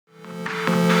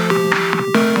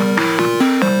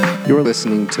You're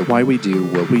listening to Why We Do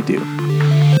What We Do.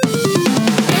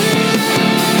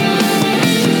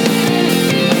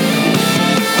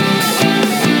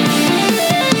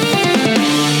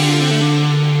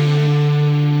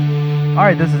 All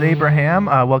right, this is Abraham.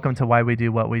 Welcome to Why We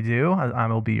Do What We Do. I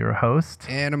will be your host.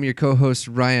 And I'm your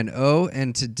co-host, RYANO.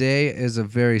 And today is a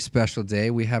very special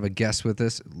day. We have a guest with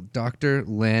us, Dr.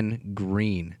 Len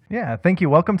Green. Yeah, thank you.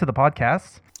 Welcome to the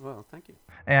podcast. Well, thank you.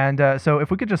 And so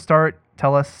if we could just start,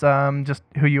 tell us just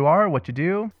who you are, what you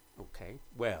do. Okay.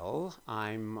 Well,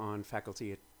 I'm on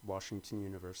faculty at Washington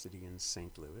University in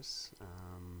St. Louis.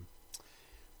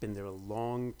 Been there a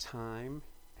long time.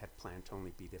 Had planned to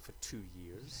only be there for 2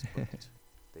 years, but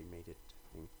they made it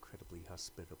incredibly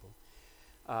hospitable.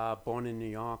 Born in New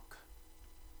York,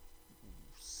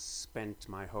 spent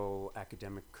my whole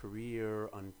academic career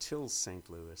until St.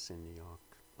 Louis in New York.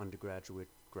 Undergraduate,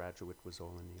 graduate was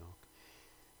all in New York.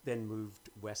 Then moved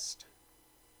west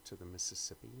to the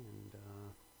Mississippi and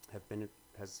I've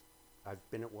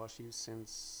been at WashU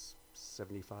since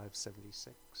 75,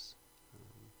 76.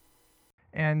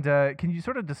 And can you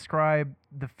sort of describe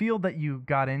the field that you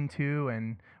got into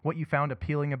and what you found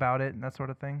appealing about it and that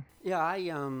sort of thing? Yeah,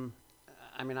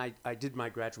 I did my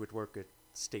graduate work at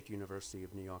State University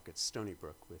of New York at Stony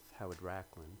Brook with Howard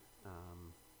Racklin.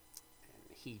 And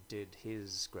he did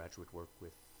his graduate work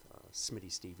with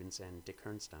Smitty Stevens and Dick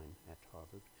Herrnstein at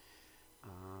Harvard.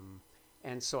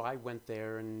 And so I went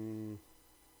there and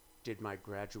did my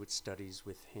graduate studies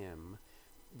with him,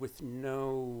 with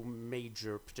no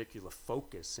major particular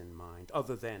focus in mind,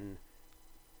 other than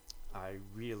I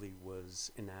really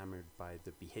was enamored by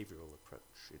the behavioral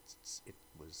approach. It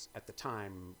was, at the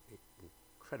time,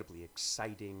 incredibly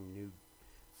exciting, new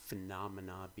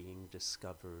phenomena being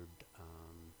discovered,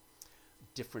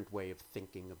 different way of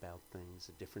thinking about things,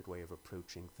 a different way of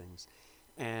approaching things.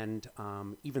 And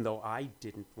even though I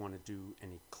didn't want to do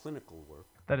any clinical work.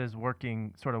 That is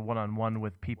working sort of one-on-one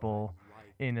with people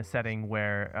in a setting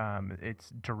where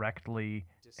it's directly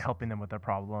helping them with their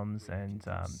problems and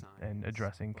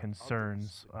addressing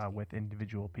concerns with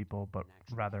individual people, but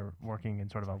rather working in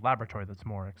sort of a laboratory that's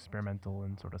more experimental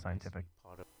and sort of scientific.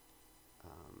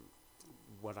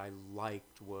 What I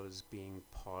liked was being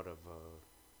part of a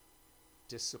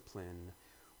discipline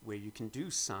where you can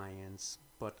do science,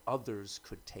 but others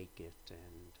could take it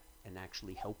and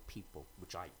actually help people,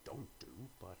 which I don't do,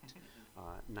 but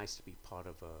nice to be part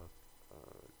of a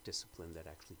discipline that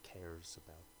actually cares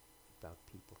about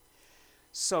people.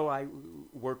 So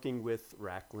working with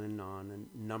Racklin on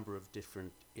a number of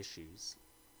different issues.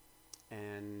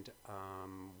 And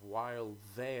while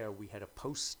there, we had a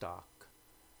postdoc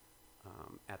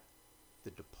at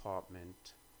the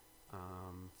department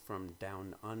from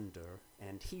down under,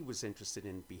 and he was interested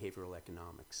in behavioral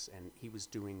economics, and he was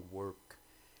doing work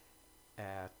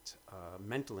at a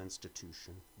mental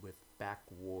institution with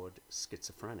backward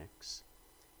schizophrenics.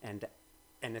 And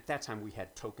at that time, we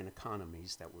had token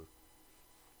economies that were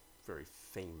very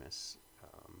famous.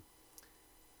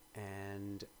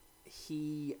 And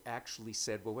he actually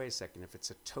said, well, wait a second, if it's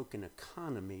a token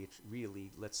economy, it's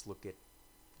really, let's look at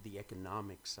the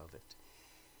economics of it.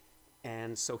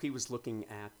 And so he was looking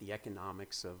at the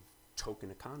economics of token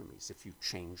economies. If you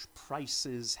change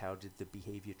prices, how did the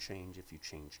behavior change? If you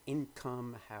change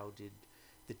income, how did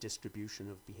the distribution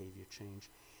of behavior change?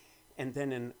 And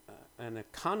then an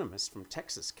economist from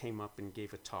Texas came up and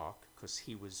gave a talk because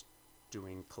he was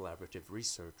doing collaborative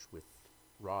research with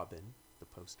Robin, the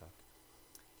postdoc.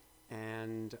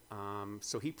 And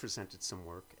so he presented some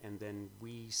work, and then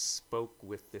we spoke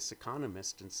with this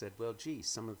economist and said, well, gee,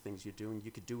 some of the things you're doing, you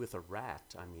could do with a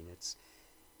rat. I mean,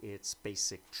 it's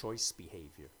basic choice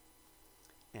behavior.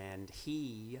 And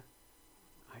he,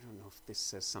 I don't know if this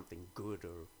says something good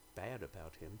or bad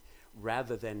about him,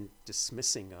 rather than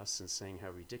dismissing us and saying how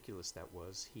ridiculous that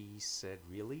was, he said,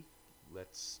 really?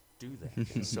 Let's do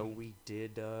that. And so we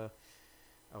did our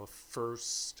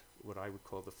first, what I would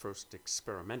call the first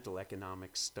experimental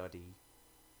economic study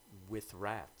with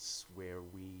rats, where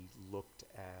we looked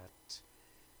at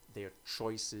their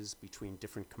choices between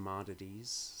different commodities,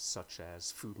 such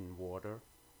as food and water,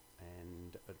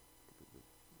 and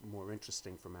more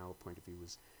interesting from our point of view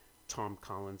was Tom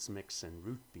Collins mix and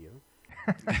root beer.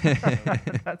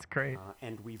 That's great.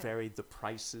 And we varied the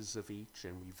prices of each,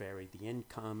 and we varied the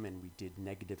income, and we did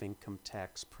negative income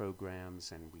tax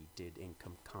programs, and we did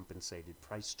income compensated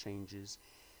price changes,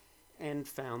 and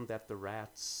found that the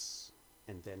rats,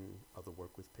 and then other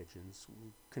work with pigeons,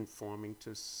 were conforming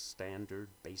to standard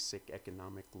basic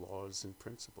economic laws and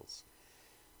principles.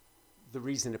 The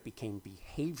reason it became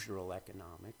behavioral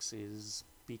economics is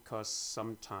because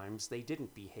sometimes they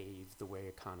didn't behave the way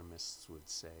economists would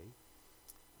say.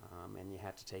 And you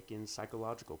had to take in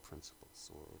psychological principles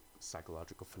or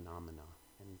psychological phenomena.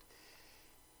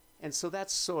 And so that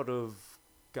sort of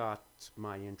got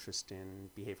my interest in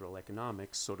behavioral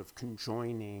economics, sort of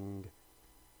conjoining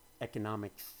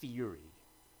economic theory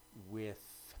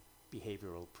with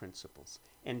behavioral principles,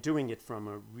 and doing it from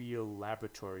a real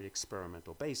laboratory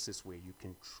experimental basis where you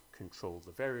can control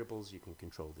the variables, you can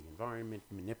control the environment,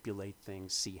 manipulate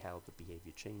things, see how the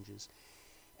behavior changes,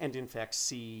 and in fact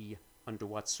see under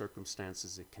what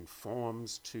circumstances it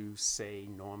conforms to, say,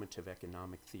 normative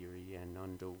economic theory, and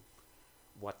under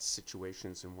what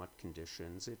situations and what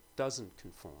conditions it doesn't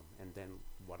conform, and then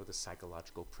what are the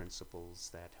psychological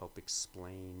principles that help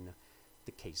explain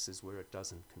the cases where it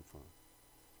doesn't conform.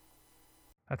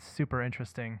 That's super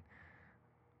interesting.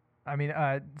 I mean,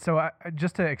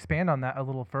 just to expand on that a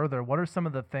little further, what are some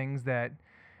of the things that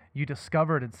you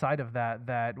discovered inside of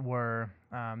that were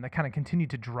that kind of continued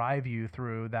to drive you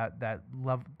through that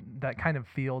love, that kind of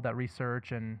field, that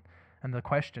research and the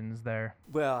questions there?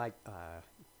 Well,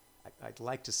 I'd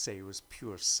like to say it was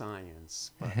pure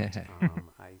science, but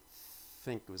I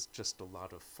think it was just a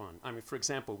lot of fun. I mean, for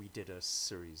example, we did a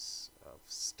series of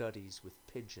studies with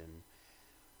Pigeon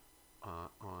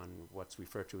on what's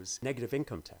referred to as negative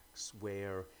income tax,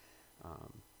 where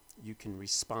you can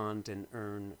respond and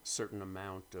earn a certain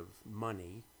amount of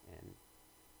money and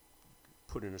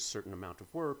put in a certain amount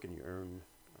of work, and you earn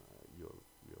your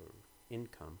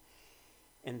income.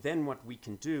 And then what we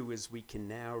can do is we can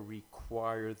now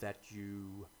require that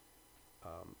you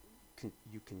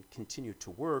can continue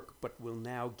to work, but we'll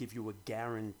now give you a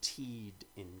guaranteed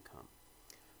income.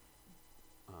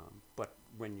 But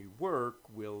when you work,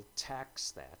 we'll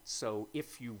tax that. So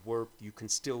if you work, you can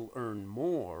still earn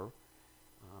more,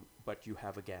 but you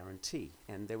have a guarantee.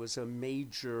 And there was a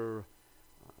major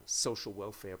social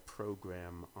welfare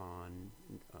program on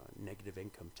negative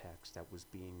income tax that was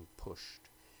being pushed.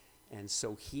 And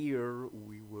so here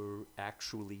we were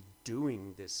actually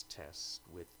doing this test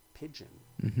with Pigeon.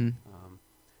 Mm-hmm.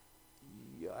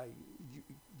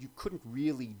 You couldn't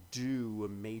really do a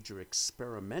major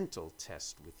experimental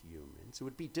test with humans. It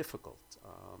would be difficult.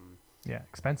 Yeah,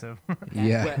 expensive.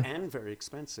 Yeah. And very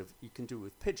expensive. You can do it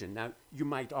with Pigeon. Now, you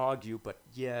might argue, but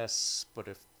if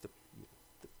the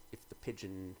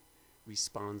Pigeon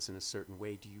responds in a certain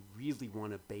way, do you really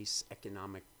want to base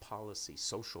economic policy,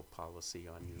 social policy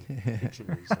on your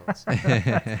Pigeon results?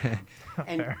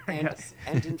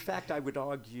 And in fact, I would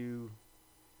argue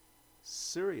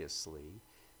seriously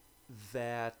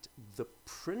that the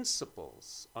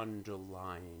principles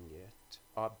underlying it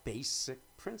are basic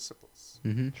principles.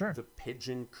 Mm-hmm. Sure. The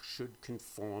Pigeon should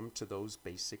conform to those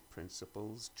basic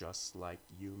principles, just like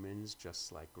humans,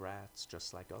 just like rats,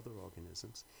 just like other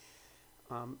organisms.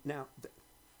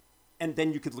 And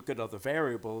then you could look at other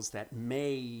variables that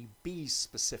may be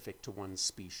specific to one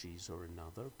species or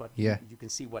another, but you can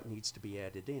see what needs to be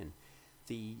added in.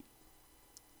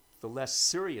 The less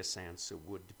serious answer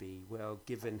would be, well,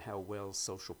 given how well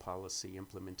social policy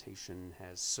implementation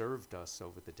has served us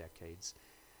over the decades,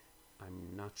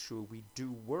 I'm not sure we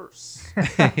do worse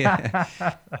That's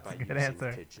by a good using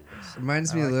answer. pigeons.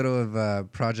 Reminds me a little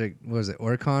of Project, what was it,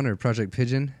 Orcon or Project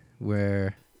Pigeon,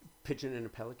 where... Pigeon and a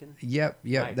pelican? Yep,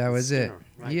 Right, that was Skinner,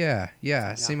 it. right.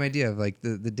 Yeah, same idea of like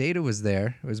the data was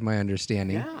there, was my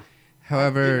understanding. Yeah.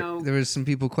 However, there was some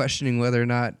people questioning whether or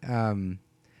not,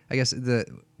 I guess do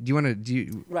you want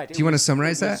to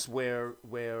summarize that? Where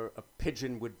a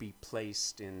pigeon would be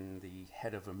placed in the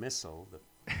head of a missile.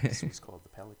 This was called the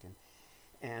pelican,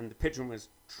 and the pigeon was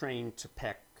trained to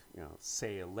peck,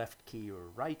 say a left key or a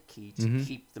right key to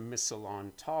keep the missile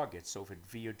on target. So if it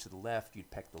veered to the left,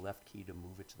 you'd peck the left key to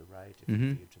move it to the right. If it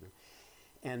veered to the,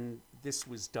 and this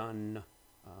was done.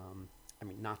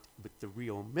 Not with the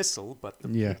real missile, but the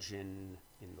pigeon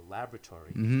in the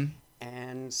laboratory. Mm-hmm.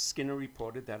 And Skinner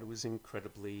reported that it was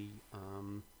incredibly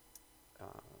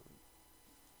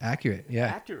Accurate, yeah.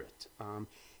 accurate.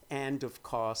 And of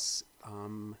course,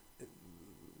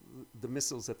 the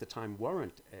missiles at the time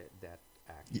weren't that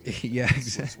accurate. Yeah, This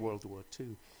was exactly. World War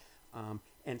II.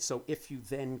 And so if you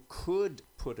then could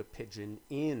put a pigeon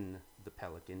in the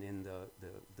pelican, in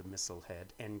the missile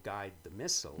head, and guide the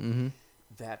missile,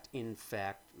 that in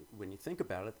fact, when you think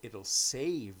about it, it'll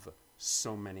save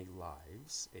so many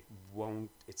lives.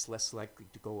 It's less likely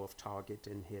to go off target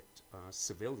and hit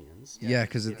civilians. Yeah,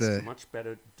 because it's much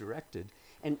better directed.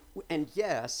 And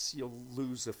yes, you'll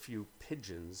lose a few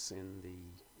pigeons in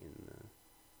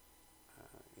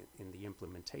the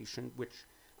implementation, which,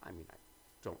 I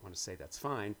don't want to say that's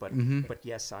fine, but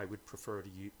yes, I would prefer to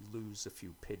lose a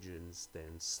few pigeons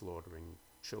than slaughtering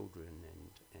children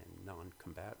and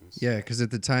non-combatants. Yeah, because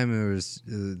at the time it was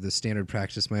the standard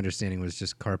practice. My understanding was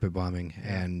just carpet bombing,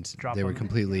 and Drop they were them.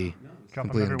 completely, Drop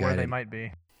them completely everywhere they unguided. might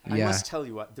be. I Yeah. must tell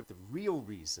you what, the real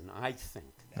reason I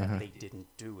think that they didn't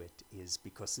do it is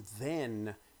because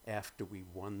then, after we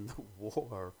won the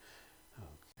war,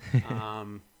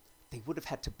 they would have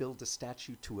had to build a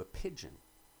statue to a pigeon.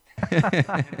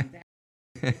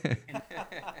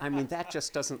 I mean, that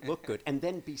just doesn't look good. And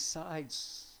then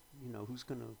besides, who's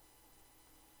going to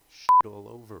shit all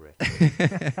over it?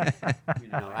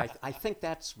 I think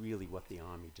that's really what the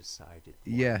Army decided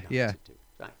not to do.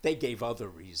 They gave other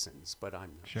reasons, but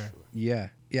I'm not sure. Yeah.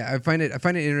 I find it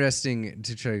interesting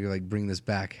to try to bring this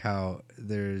back. How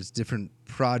there's different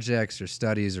projects or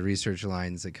studies or research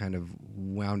lines that kind of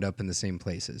wound up in the same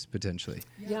places potentially.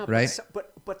 Yeah, right.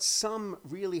 But some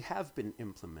really have been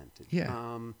implemented.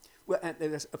 Yeah.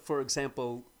 For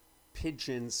example,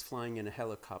 pigeons flying in a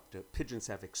helicopter. Pigeons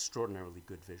have extraordinarily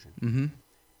good vision. Mm-hmm.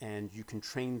 And you can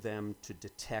train them to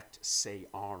detect, say,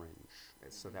 orange,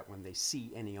 so that when they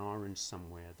see any orange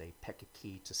somewhere, they peck a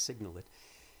key to signal it.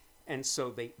 And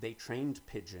so they trained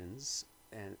pigeons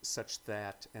and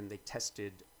they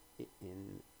tested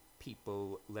in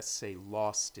people, let's say,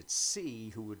 lost at sea,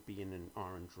 who would be in an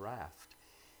orange raft.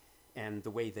 And the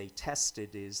way they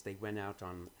tested is they went out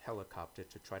on helicopter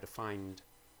to try to find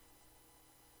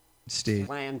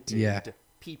planted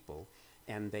people,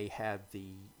 and they had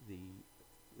the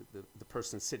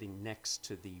person sitting next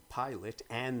to the pilot,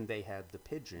 and they had the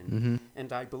pigeon, Mm-hmm.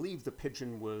 and I believe the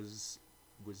pigeon was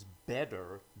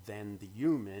better than the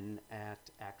human at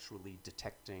actually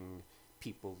detecting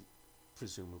people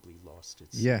presumably lost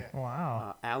at sea. Yeah.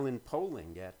 Wow. Alan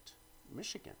Poling at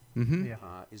Michigan Mm-hmm. Yeah.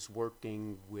 is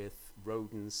working with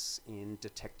rodents in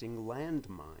detecting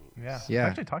landmines. Yeah. Yeah. We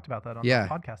actually talked about that on Yeah. the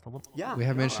podcast a little. Yeah, We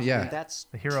have mentioned- yeah. that's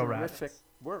The hero terrific rats.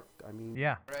 work. I mean,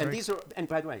 Yeah. and these are, and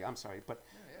by the way, I'm sorry,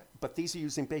 but these are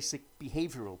using basic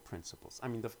behavioral principles. I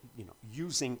mean,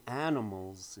 using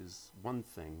animals is one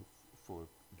thing for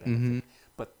benefit, Mm-hmm.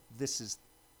 but this is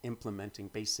implementing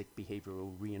basic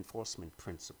behavioral reinforcement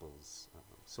principles.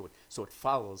 So it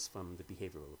follows from the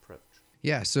behavioral approach.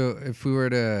 Yeah, so if we were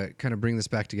to kind of bring this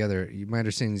back together, my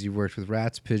understanding is you've worked with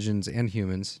rats, pigeons, and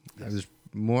humans. Yes. There's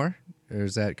more? Or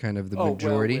is that kind of the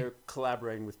majority? Well, we're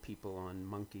collaborating with people on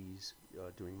monkeys,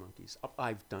 doing monkeys.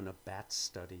 I've done a bat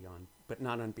study but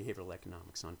not on behavioral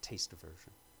economics, on taste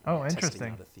aversion. Oh, Testing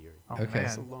interesting. out a theory. Oh, Okay. man.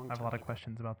 That's a long I have a lot of time.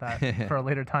 questions about that for a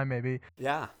later time, maybe.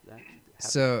 Yeah.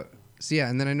 So yeah,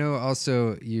 and then I know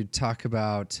also you talk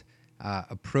about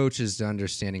approaches to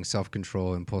understanding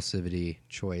self-control, impulsivity,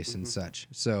 choice, and such.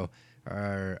 So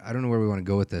I don't know where we want to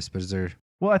go with this, but is there...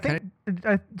 Well, I think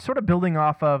sort of building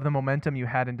off of the momentum you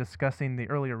had in discussing the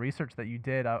earlier research that you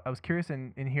did, I was curious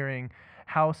in hearing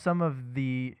how some of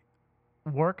the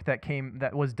work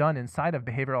that was done inside of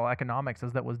behavioral economics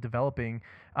as that was developing,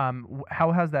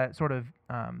 how has that sort of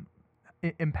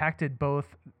impacted both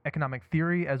economic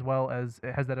theory as well as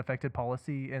has that affected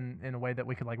policy in a way that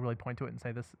we could really point to it and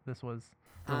say this was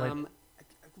related?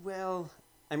 Well,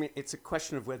 I mean, it's a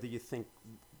question of whether you think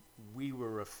we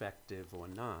were effective or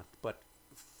not. But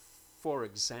for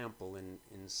example, in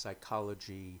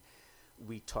psychology,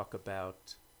 we talk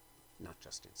about, not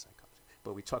just in psychology,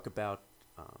 but we talk about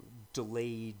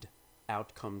delayed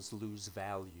outcomes lose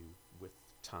value with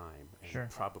time, and Sure.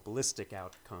 probabilistic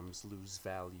outcomes lose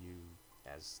value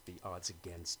as the odds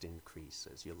against increase,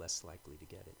 as you're less likely to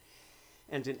get it.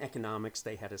 And in economics,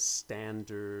 they had a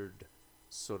standard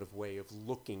sort of way of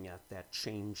looking at that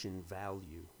change in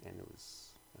value, and it was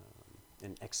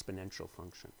an exponential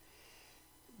function.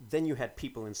 Then you had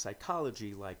people in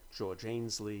psychology like George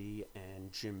Ainsley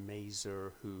and Jim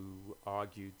Mazur who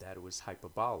argued that it was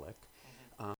hyperbolic.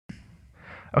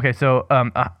 Okay, so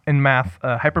in math,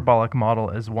 a hyperbolic model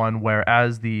is one where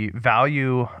as the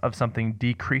value of something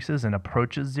decreases and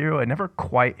approaches zero, it never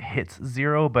quite hits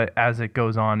zero, but as it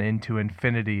goes on into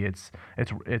infinity,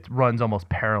 it runs almost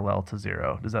parallel to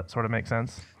zero. Does that sort of make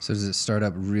sense? So does it start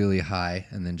up really high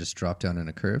and then just drop down in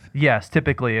a curve? Yes,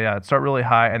 typically, yeah. It start really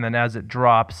high, and then as it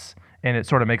drops, and it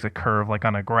sort of makes a curve like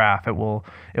on a graph, it will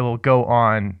go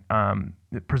on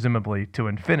presumably to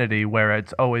infinity, where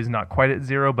it's always not quite at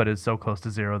zero, but is so close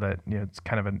to zero that it's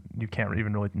kind of you can't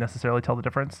even really necessarily tell the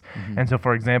difference. Mm-hmm. And so,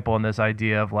 for example, in this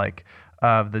idea of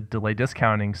the delay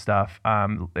discounting stuff,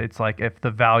 it's like if the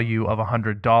value of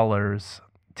 $100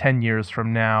 10 years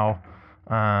from now,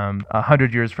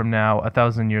 100 years from now,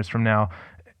 1,000 years from now,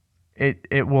 it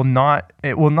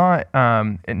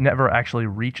never actually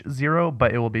reach zero,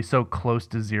 but it will be so close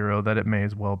to zero that it may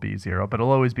as well be zero, but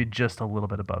it'll always be just a little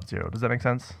bit above zero. Does that make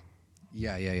sense?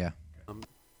 Yeah.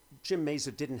 Jim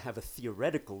Mazur didn't have a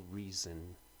theoretical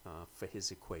reason for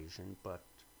his equation, but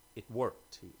it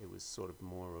worked. It was sort of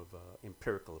more of an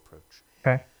empirical approach.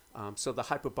 Okay. So the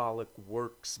hyperbolic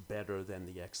works better than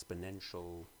the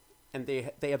exponential, and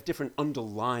they have different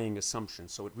underlying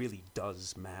assumptions, so it really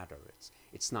does matter.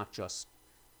 It's not just,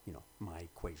 my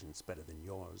equation's better than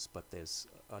yours, but there's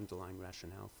underlying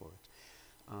rationale for it.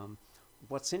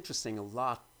 What's interesting, a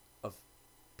lot of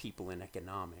people in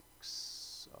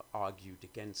economics argued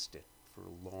against it for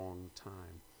a long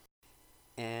time.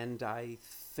 And I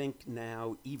think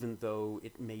now, even though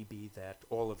it may be that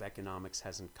all of economics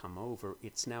hasn't come over,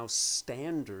 it's now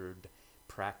standard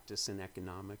practice in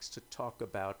economics to talk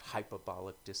about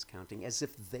hyperbolic discounting as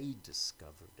if they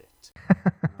discovered it.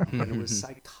 But it was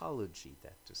psychology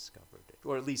that discovered it,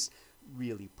 or at least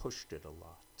really pushed it a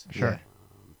lot. Sure.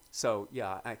 So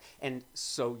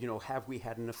have we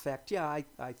had an effect? Yeah,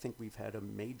 I think we've had a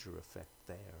major effect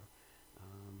there,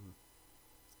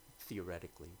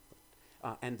 theoretically.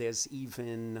 And there's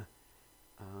even,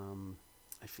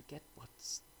 I forget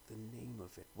what's the name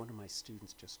of it. One of my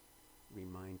students just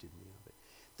reminded me of it.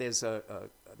 There's an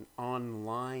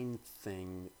online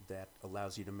thing that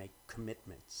allows you to make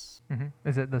commitments. Mm-hmm.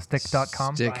 Is it the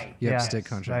stick.com? Stick. Right. Yep, Yeah. stick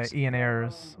contracts. Ian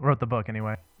Ayers wrote the book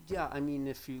anyway. Yeah, I mean,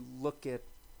 if you look at,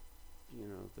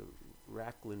 the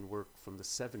Racklin work from the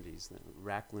 70s, the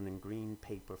Racklin and Green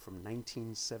paper from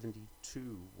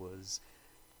 1972 was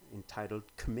entitled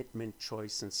Commitment,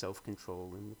 Choice, and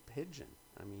Self-Control in the Pigeon.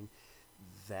 I mean,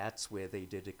 that's where they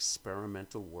did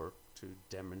experimental work to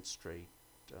demonstrate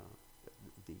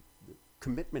the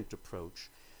commitment approach,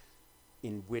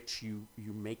 in which you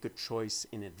make a choice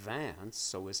in advance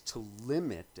so as to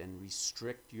limit and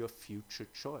restrict your future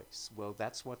choice. Well,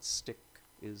 that's what stick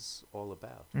is all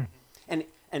about. And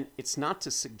it's not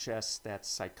to suggest that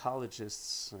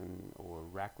psychologists or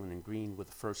Racklin and Green were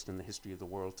the first in the history of the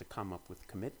world to come up with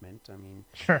commitment. I mean,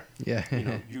 Sure.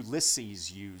 Yeah.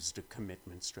 Ulysses used a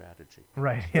commitment strategy.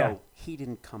 Right. Yeah. Though he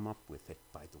didn't come up with it,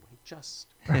 by the way. Just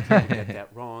don't get that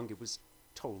wrong. It was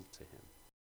told to him.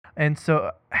 And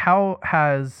so, how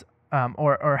has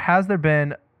or has there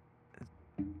been?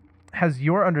 Has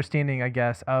your understanding, I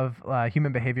guess, of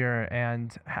human behavior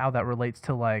and how that relates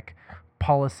to like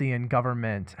policy and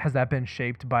government, has that been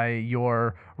shaped by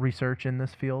your research in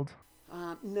this field?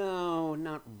 No,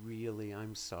 not really.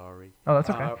 I'm sorry. Oh, that's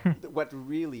okay. What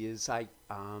really is, I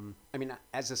mean,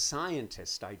 as a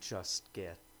scientist, I just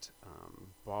get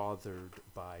bothered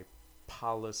by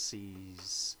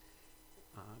policies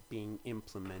being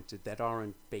implemented that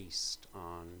aren't based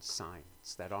on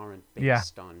science, that aren't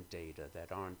based on data,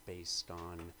 that aren't based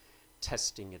on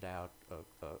testing it out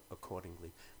accordingly,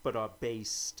 but are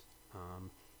based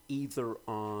either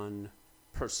on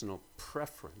personal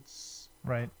preference,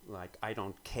 Right. like I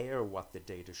don't care what the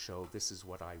data show, this is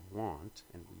what I want,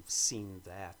 and we've seen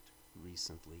that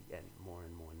recently and more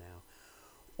now,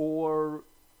 or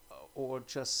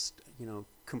just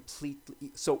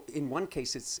completely. So in one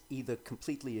case, it's either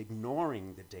completely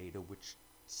ignoring the data, which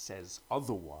says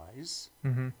otherwise,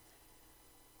 Mm-hmm.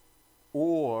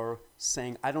 or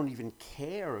saying I don't even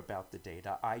care about the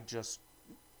data. I just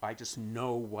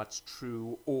know what's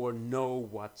true or know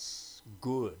what's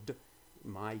good,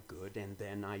 my good, and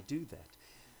then I do that.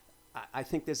 I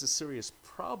think there's a serious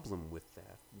problem with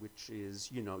that, which is,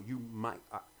 you might,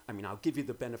 I'll give you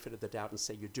the benefit of the doubt and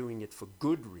say you're doing it for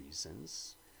good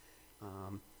reasons.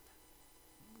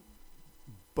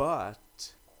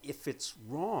 But if it's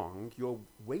wrong, you're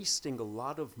wasting a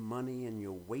lot of money and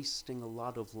you're wasting a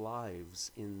lot of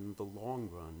lives in the long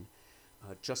run,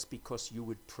 just because you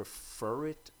would prefer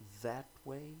it that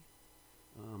way,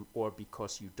 or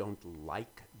because you don't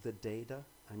like the data.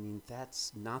 I mean,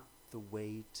 that's not the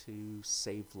way to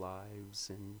save lives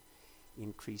and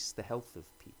increase the health of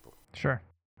people. Sure.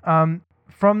 I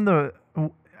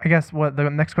guess what the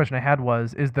next question I had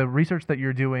was, is the research that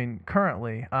you're doing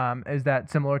currently, is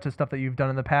that similar to stuff that you've done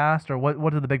in the past, or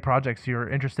what are the big projects you're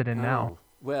interested in now?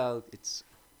 Well, it's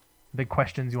Big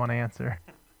questions you want to answer.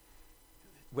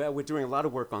 Well, we're doing a lot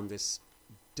of work on this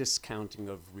discounting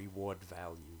of reward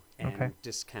value and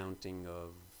discounting of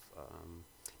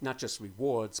not just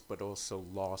rewards, but also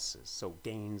losses, so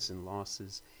gains and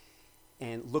losses,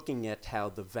 and looking at how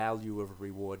the value of a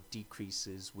reward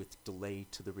decreases with delay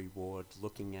to the reward,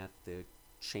 looking at the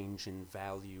change in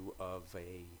value of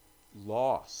a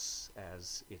loss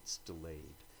as it's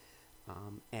delayed.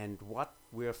 And what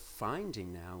we're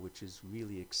finding now, which is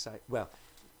really exciting, well,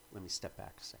 let me step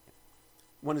back a second.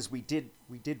 One is we did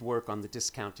work on the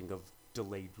discounting of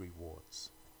delayed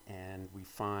rewards, and we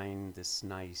find this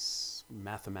nice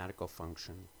mathematical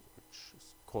function, which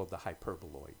is called the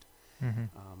hyperboloid.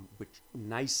 which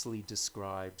nicely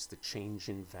describes the change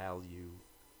in value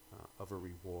of a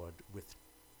reward with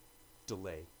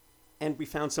delay. And we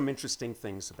found some interesting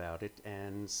things about it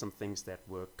and some things that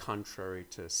were contrary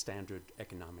to standard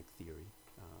economic theory.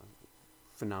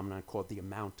 Phenomenon called the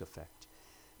amount effect,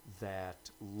 that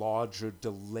larger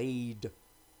delayed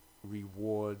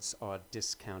rewards are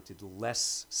discounted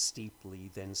less steeply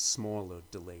than smaller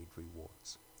delayed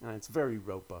rewards. And it's a very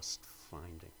robust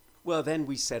finding. Well, then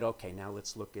we said, okay, now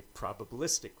let's look at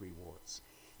probabilistic rewards.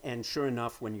 And sure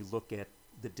enough, when you look at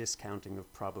the discounting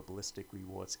of probabilistic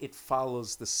rewards, it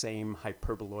follows the same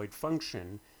hyperboloid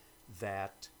function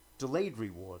that delayed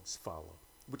rewards follow,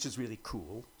 which is really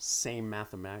cool. Same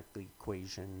mathematical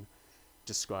equation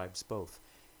describes both.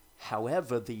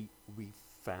 However, we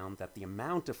found that the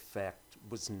amount effect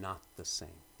was not the same.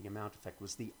 The amount effect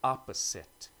was the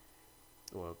opposite,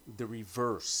 or the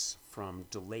reverse from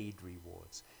delayed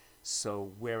rewards.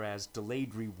 So whereas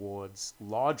delayed rewards,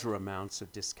 larger amounts are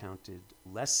discounted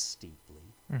less steeply,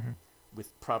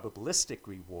 with probabilistic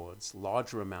rewards,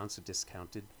 larger amounts are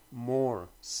discounted more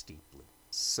steeply.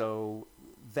 So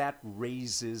that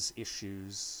raises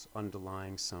issues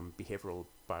underlying some behavioral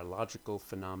biological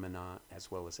phenomena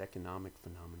as well as economic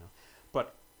phenomena.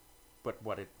 But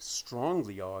what it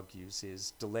strongly argues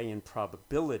is delay and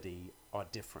probability are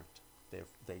different.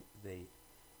 They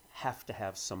have to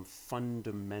have some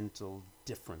fundamental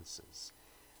differences.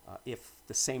 If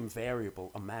the same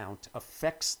variable amount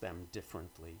affects them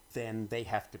differently, then they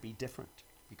have to be different,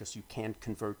 because you can't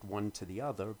convert one to the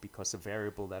other, because a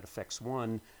variable that affects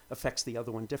one affects the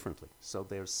other one differently. So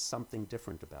there's something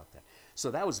different about that.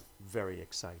 So that was very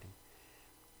exciting.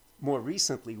 More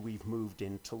recently, we've moved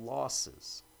into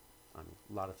losses. I mean,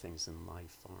 a lot of things in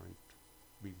life aren't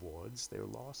rewards, they're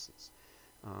losses.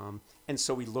 And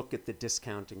so we look at the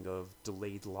discounting of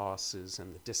delayed losses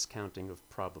and the discounting of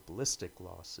probabilistic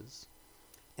losses.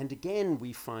 And again,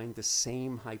 we find the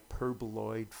same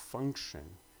hyperboloid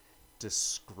function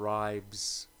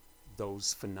describes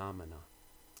those phenomena,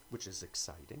 which is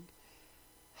exciting.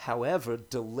 However,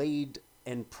 delayed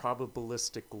and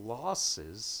probabilistic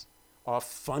losses are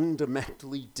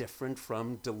fundamentally different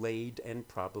from delayed and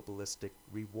probabilistic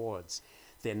rewards.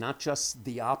 They're not just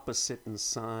the opposite in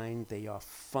sign, they are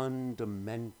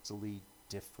fundamentally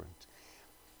different.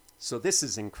 So this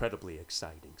is incredibly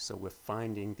exciting. So we're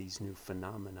finding these new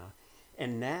phenomena.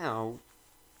 And now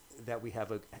that we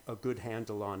have a good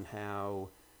handle on how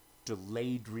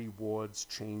delayed rewards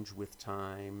change with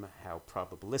time, how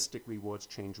probabilistic rewards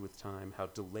change with time, how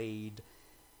delayed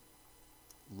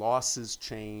losses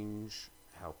change,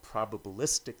 how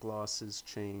probabilistic losses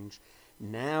change,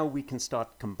 now we can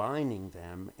start combining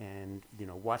them. And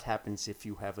what happens if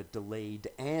you have a delayed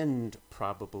and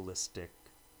probabilistic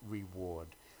reward,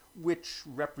 which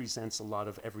represents a lot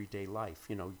of everyday life.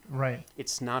 Right.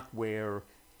 It's not where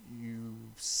you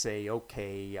say,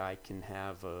 okay, I can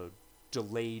have a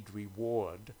delayed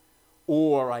reward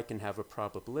or I can have a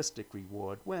probabilistic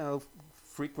reward. Well,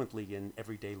 frequently in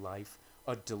everyday life,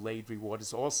 a delayed reward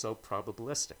is also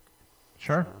probabilistic.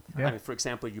 Sure. Yeah. I mean, for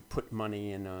example, you put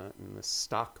money in the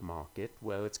stock market.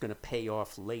 Well, it's going to pay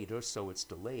off later, so it's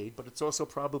delayed, but it's also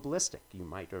probabilistic. You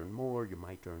might earn more, you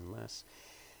might earn less.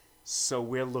 So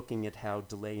we're looking at how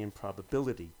delay and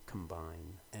probability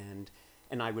combine. And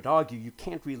I would argue you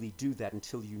can't really do that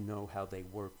until you know how they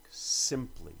work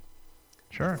simply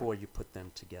before you put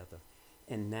them together.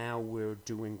 And now we're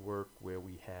doing work where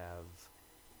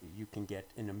you can get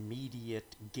an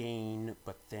immediate gain,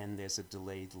 but then there's a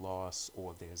delayed loss,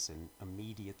 or there's an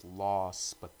immediate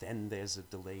loss, but then there's a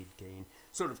delayed gain.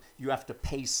 Sort of, you have to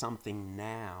pay something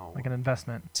now, Like an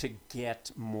investment, to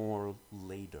get more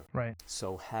later. Right.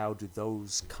 So how do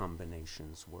those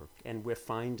combinations work? And we're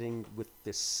finding with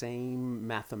the same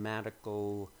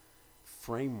mathematical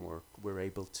framework, we're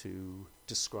able to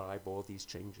describe all these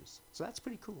changes. So that's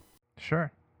pretty cool.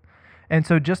 Sure. And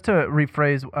so just to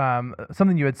rephrase,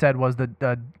 something you had said was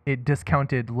that it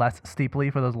discounted less steeply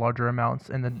for those larger amounts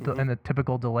in the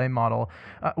typical delay model.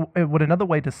 Would another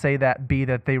way to say that be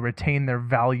that they retain their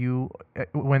value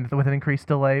with an increased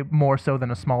delay more so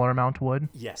than a smaller amount would?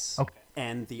 Yes. Okay.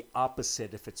 And the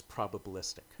opposite if it's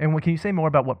probabilistic. And can you say more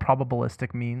about what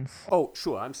probabilistic means? Oh,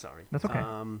 sure. I'm sorry. That's okay.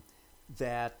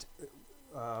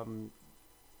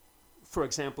 For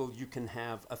example, you can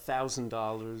have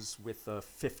 $1,000 with a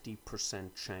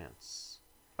 50% chance.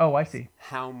 Oh, I see.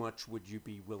 How much would you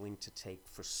be willing to take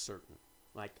for certain?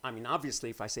 Obviously,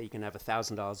 if I say you can have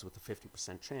 $1,000 with a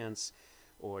 50% chance,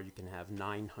 or you can have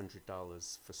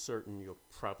 $900 for certain, you'll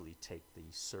probably take the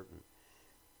certain.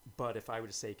 But if I were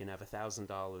to say you can have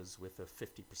 $1,000 with a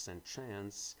 50%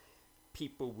 chance,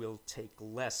 people will take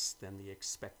less than the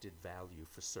expected value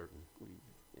for certain. We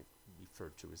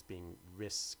referred to as being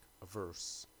risk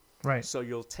averse. Right. So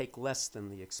you'll take less than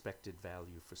the expected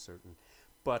value for certain.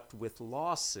 But with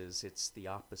losses, it's the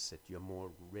opposite. You're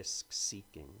more risk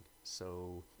seeking.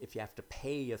 So if you have to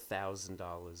pay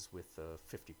 $1,000 with a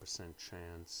 50%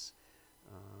 chance,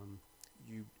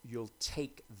 you'll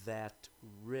take that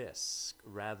risk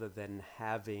rather than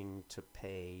having to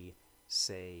pay,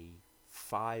 say,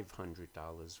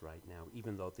 $500 right now,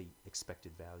 even though the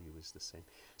expected value is the same.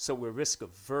 So we're risk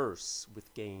averse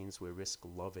with gains, we're risk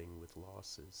loving with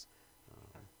losses.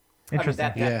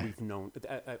 Interesting. That we've known.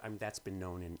 That's been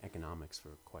known in economics for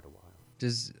quite a while.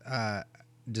 Does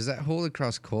that hold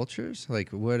across cultures? Like,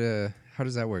 what? How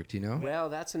does that work? Do you know? Well,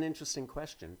 that's an interesting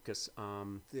question because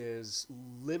there's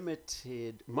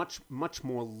much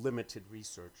more limited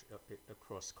research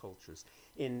across cultures.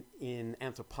 In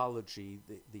anthropology,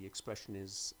 the expression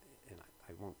is, and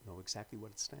I won't know exactly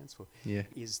what it stands for,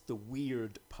 is the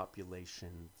weird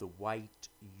population, the white,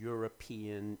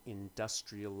 European,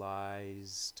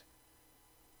 industrialized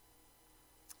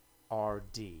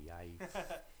RD. I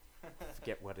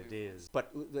forget what it is.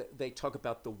 But they talk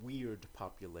about the weird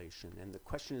population. And the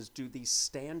question is, do these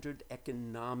standard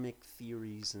economic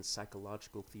theories and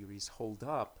psychological theories hold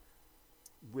up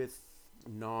with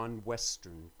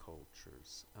non-Western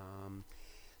cultures?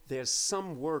 There's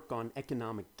some work on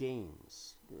economic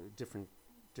games, different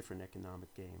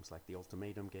economic games, like the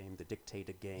ultimatum game, the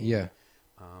dictator game,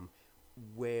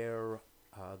 where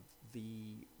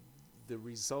the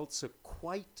results are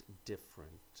quite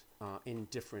different in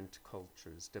different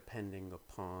cultures, depending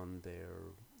upon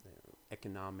their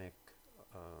economic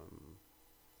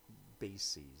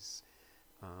bases.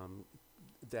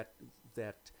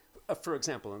 For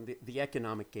example, in the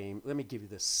economic game, let me give you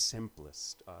the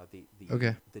simplest,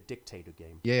 the dictator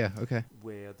game. Okay.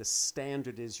 Where the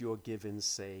standard is you're given,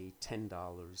 say,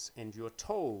 $10, and you're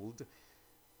told,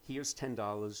 here's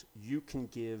 $10, you can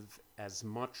give as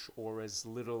much or as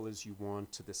little as you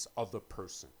want to this other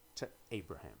person, to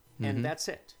Abraham. And that's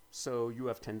it. So you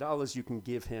have $10, you can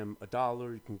give him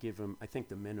 $1, you can give him, I think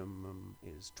the minimum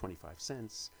is 25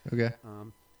 cents. Okay.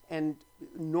 And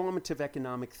normative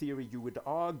economic theory, you would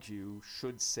argue,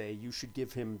 should say you should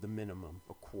give him the minimum,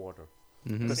 a quarter.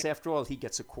 Because after all, he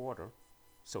gets a quarter,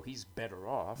 so he's better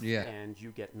off, and you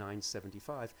get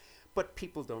 $9.75. But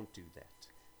people don't do that.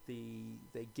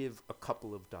 They give a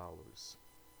couple of dollars.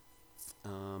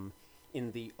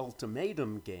 In the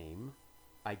ultimatum game,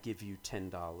 I give you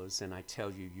 $10 and I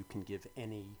tell you you can give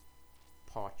any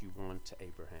part you want to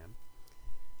Abraham.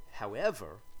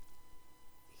 However,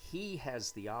 he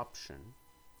has the option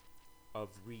of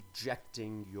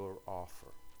rejecting your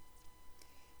offer.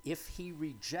 If he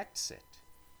rejects it,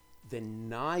 then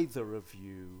neither of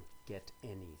you get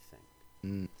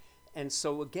anything. And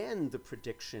so again, the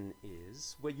prediction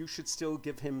is, well, you should still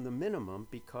give him the minimum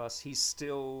because he's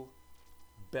still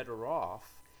better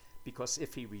off, because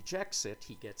if he rejects it,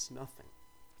 he gets nothing.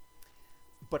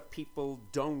 But people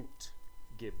don't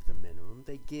give the minimum.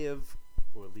 They give,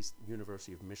 or at least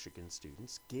University of Michigan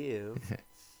students give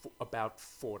about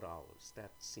 $4.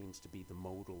 That seems to be the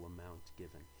modal amount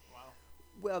given. Wow.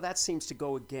 Well, that seems to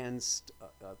go against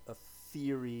a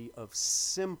theory of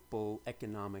simple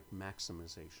economic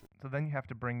maximization. So then you have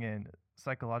to bring in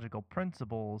psychological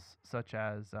principles such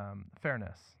as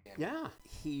fairness. Yeah,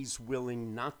 he's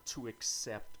willing not to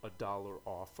accept a dollar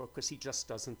offer because he just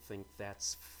doesn't think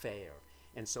that's fair.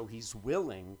 And so he's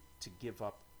willing to give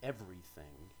up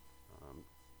everything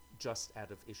just out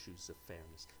of issues of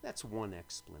fairness. That's one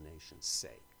explanation,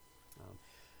 say.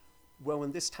 Well,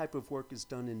 when this type of work is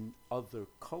done in other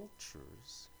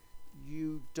cultures,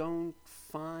 you don't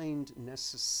find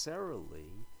necessarily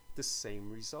the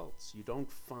same results. You don't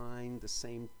find the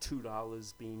same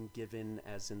 $2 being given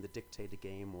as in the dictator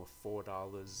game or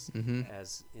 $4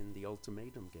 as in the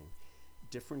ultimatum game.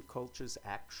 Different cultures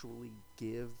actually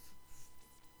give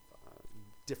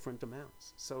different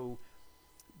amounts. So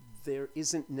there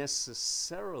isn't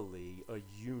necessarily a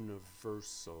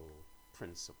universal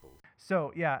principle.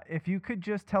 So yeah, if you could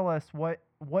just tell us what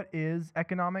is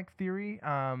economic theory,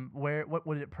 what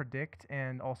would it predict,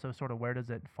 and also sort of where does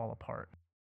it fall apart?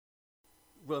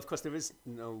 Well, of course, there is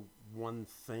no one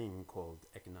thing called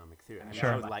economic theory. I mean,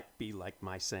 Sure. that would be like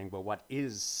my saying, well, what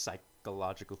is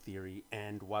psychological theory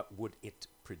and what would it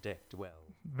predict? Well,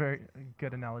 Very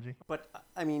good analogy. but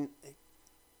I mean,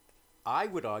 I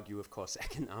would argue, of course,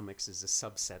 economics is a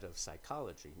subset of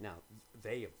psychology. Now,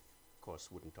 they, of course,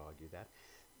 wouldn't argue that.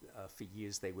 For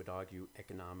years, they would argue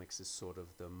economics is sort of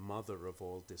the mother of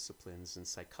all disciplines, and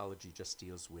psychology just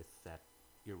deals with that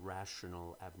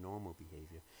irrational, abnormal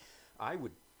behavior. I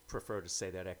would prefer to say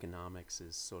that economics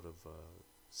is sort of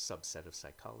a subset of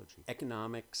psychology.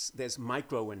 Economics, there's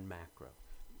micro and macro.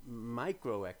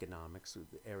 Microeconomics,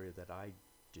 the area that I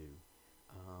do,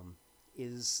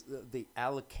 is the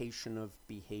allocation of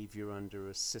behavior under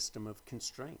a system of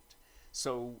constraint.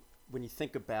 So when you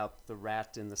think about the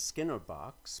rat in the Skinner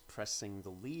box pressing the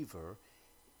lever,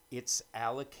 it's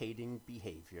allocating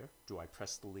behavior. Do I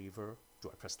press the lever? Do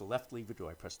I press the left lever? Do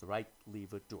I press the right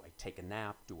lever? Do I take a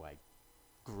nap? Do I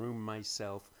groom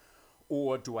myself?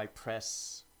 Or do I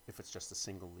press, if it's just a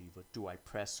single lever, do I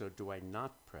press or do I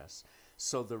not press?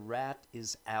 So the rat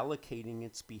is allocating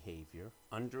its behavior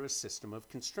under a system of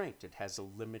constraint. It has a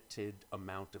limited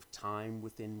amount of time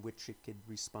within which it could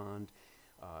respond.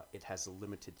 It has a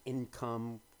limited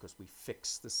income because we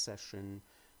fix the session.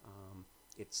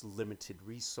 It's limited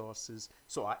resources.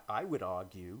 So I would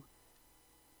argue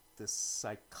the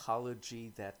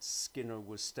psychology that Skinner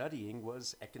was studying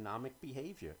was economic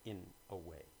behavior in a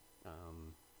way.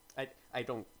 I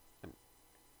don't,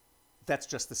 that's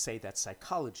just to say that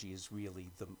psychology is really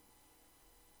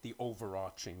the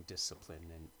overarching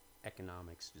discipline and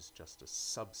economics is just a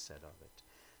subset of it.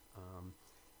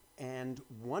 And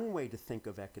one way to think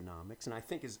of economics, and I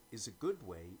think is a good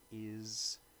way,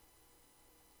 is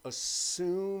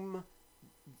assume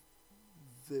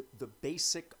the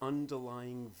basic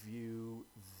underlying view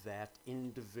that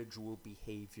individual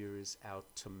behavior is out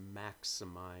to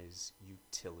maximize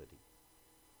utility.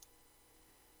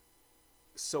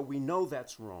 So we know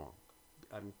that's wrong.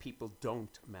 People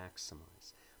don't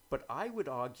maximize. But I would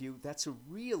argue that's a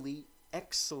really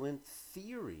excellent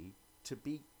theory to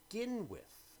begin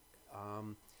with.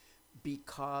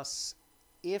 Because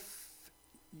if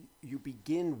you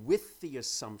begin with the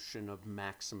assumption of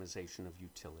maximization of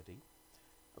utility,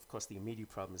 of course the immediate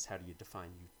problem is how do you define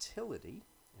utility?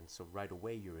 And so right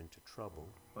away you're into trouble.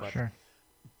 Sure.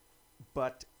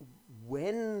 But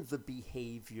when the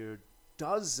behavior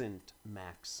doesn't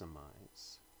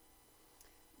maximize,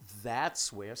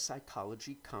 that's where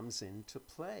psychology comes into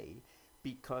play,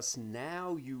 because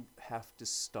now you have to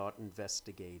start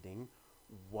investigating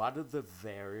what are the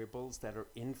variables that are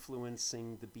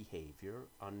influencing the behavior,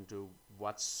 under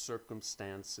what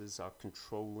circumstances are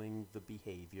controlling the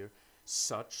behavior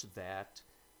such that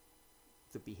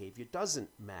the behavior doesn't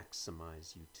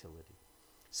maximize utility.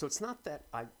 So it's not that,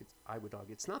 I would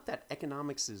argue, it's not that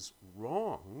economics is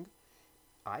wrong.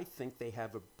 I think they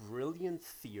have a brilliant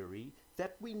theory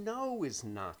that we know is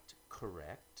not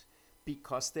correct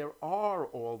because there are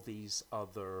all these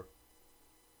other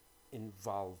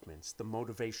involvements, the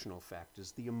motivational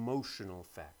factors, the emotional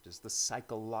factors, the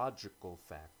psychological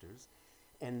factors,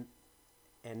 and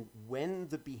when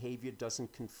the behavior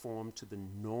doesn't conform to the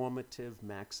normative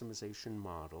maximization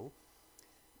model,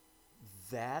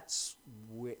 that's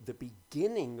the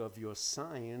beginning of your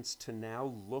science to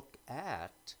now look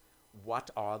at what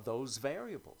are those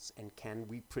variables and can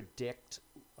we predict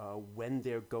when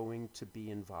they're going to be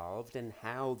involved and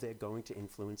how they're going to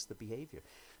influence the behavior.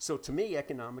 So to me,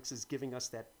 economics is giving us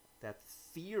that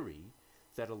theory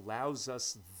that allows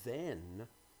us then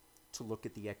to look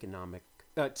at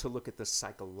the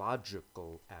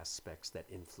psychological aspects that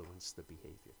influence the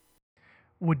behavior.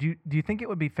 Do you think it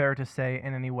would be fair to say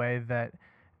in any way that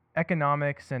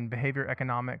economics and behavior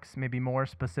economics, maybe more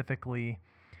specifically,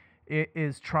 it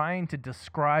is trying to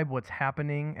describe what's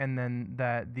happening, and then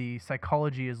that the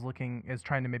psychology is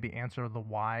trying to maybe answer the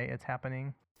why it's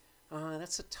happening?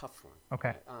 That's a tough one.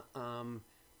 Okay.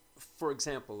 For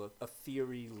example, a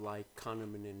theory like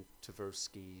Kahneman and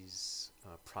Tversky's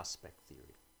prospect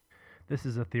theory. This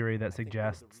is a theory that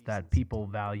suggests that people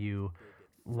value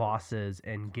losses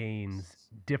and gains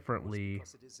differently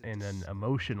in an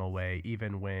emotional way,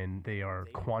 even when they are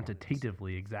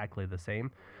quantitatively exactly the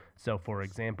same. So, for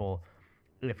example,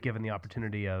 if given the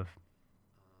opportunity of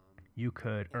you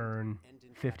could earn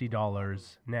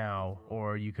 $50 now,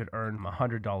 or you could earn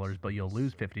 $100, but you'll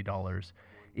lose $50,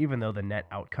 even though the net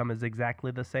outcome is exactly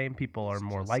the same, people are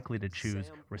more likely to choose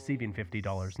receiving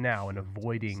 $50 now and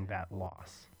avoiding that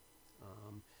loss.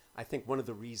 I think one of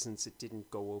the reasons it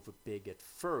didn't go over big at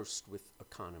first with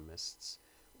economists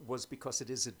was because it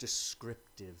is a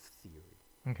descriptive theory.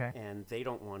 Okay. And they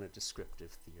don't want a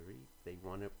descriptive theory. They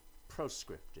want a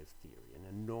proscriptive theory and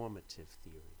a normative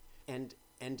theory. And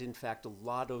in fact, a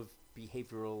lot of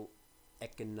behavioral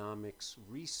economics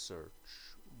research,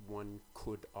 one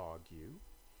could argue,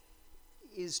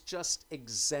 is just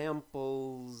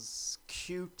examples,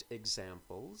 cute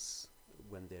examples,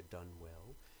 when they're done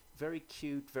well, very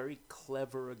cute, very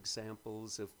clever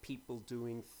examples of people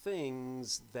doing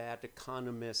things that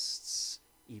economists,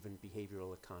 even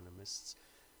behavioral economists,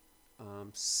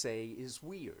 say is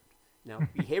weird. Now,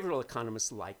 behavioral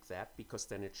economists like that because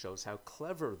then it shows how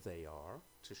clever they are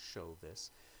to show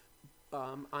this.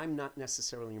 I'm not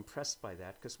necessarily impressed by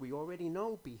that because we already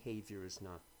know behavior is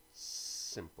not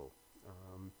simple.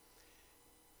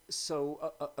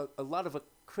 So a lot of a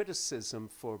criticism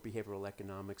for behavioral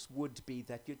economics would be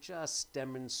that you're just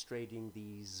demonstrating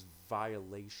these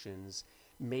violations.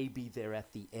 Maybe they're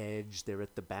at the edge, they're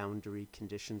at the boundary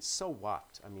conditions. So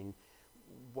what? I mean,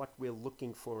 what we're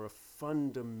looking for are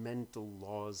fundamental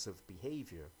laws of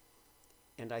behavior.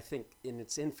 And I think in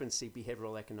its infancy,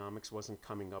 behavioral economics wasn't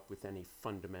coming up with any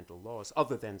fundamental laws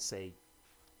other than, say,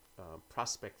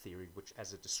 prospect theory, which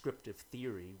as a descriptive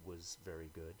theory was very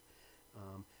good.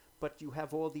 But you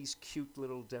have all these cute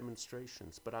little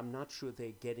demonstrations, but I'm not sure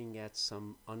they're getting at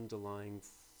some underlying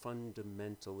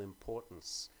fundamental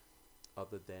importance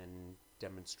other than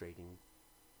demonstrating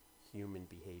human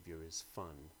behavior is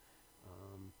fun.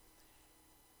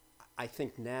 I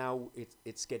think now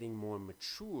it's getting more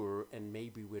mature, and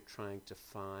maybe we're trying to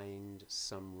find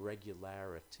some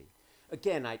regularity.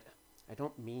 Again, I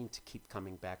don't mean to keep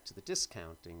coming back to the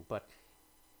discounting, but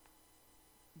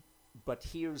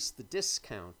here's the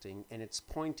discounting, and it's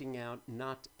pointing out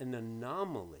not an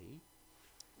anomaly,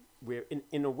 where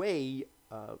in a way,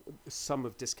 some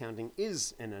of discounting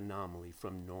is an anomaly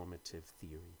from normative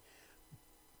theory.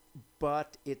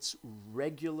 But it's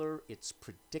regular, it's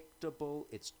predictable,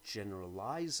 it's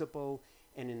generalizable,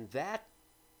 and in that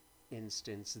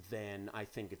instance, then I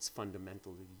think it's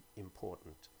fundamentally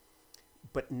important.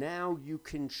 But now you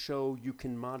can show, you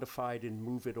can modify it and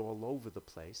move it all over the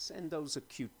place, and those are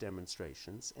cute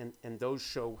demonstrations, and those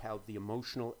show how the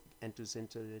emotional enters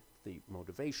into it, the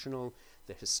motivational,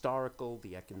 the historical,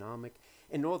 the economic,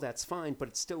 and all that's fine, but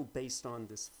it's still based on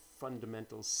this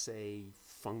fundamental, say,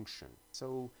 function.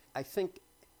 So I think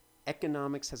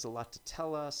economics has a lot to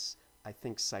tell us. I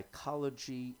think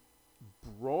psychology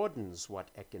broadens what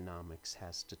economics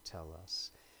has to tell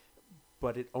us.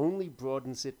 But it only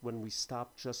broadens it when we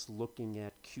stop just looking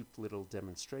at cute little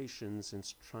demonstrations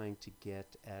and trying to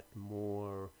get at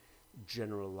more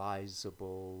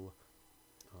generalizable,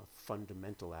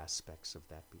 fundamental aspects of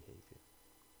that behavior.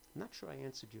 I'm not sure I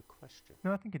answered your question.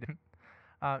 No, I think you didn't.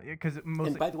 Because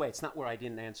and by the way, it's not where I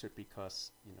didn't answer it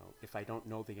because, if I don't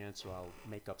know the answer, I'll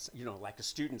make up, like a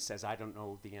student says, I don't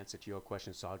know the answer to your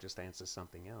question, so I'll just answer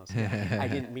something else. I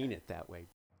didn't mean it that way.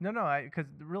 No, because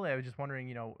really I was just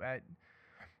wondering,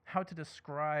 how to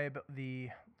describe the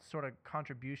sort of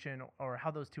contribution or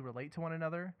how those two relate to one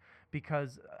another,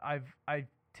 because I've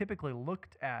typically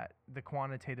looked at the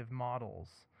quantitative models,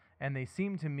 and they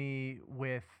seem to me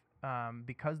with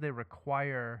because they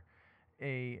require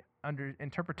a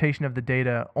interpretation of the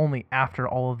data only after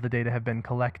all of the data have been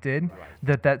collected,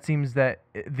 right. that seems that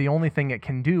the only thing it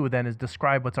can do then is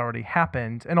describe what's already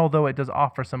happened. And although it does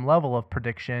offer some level of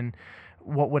prediction,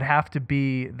 what would have to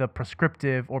be the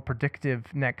prescriptive or predictive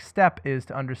next step is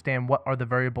to understand what are the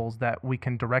variables that we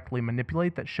can directly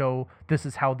manipulate that show this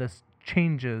is how this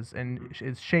changes and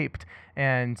is shaped,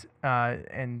 and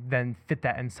then fit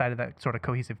that inside of that sort of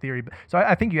cohesive theory. So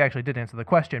I think you actually did answer the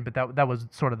question, but that was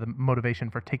sort of the motivation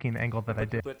for taking the angle that I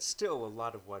did. But still, a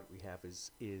lot of what we have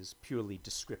is purely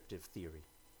descriptive theory,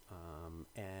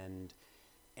 and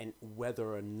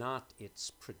whether or not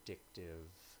it's predictive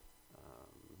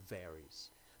varies.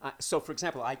 So, for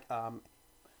example, I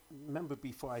remember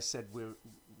before I said we're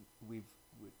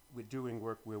doing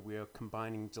work where we're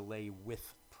combining delay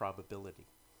with probability.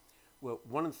 Well,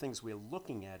 one of the things we're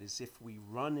looking at is if we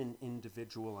run an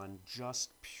individual on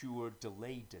just pure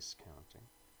delay discounting,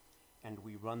 and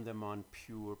we run them on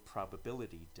pure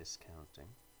probability discounting,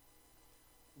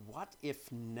 what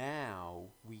if now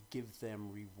we give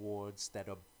them rewards that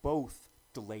are both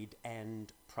delayed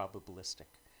and probabilistic?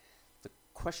 The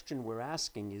question we're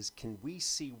asking is, can we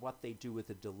see what they do with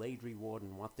a delayed reward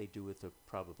and what they do with a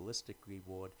probabilistic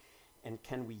reward? And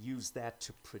can we use that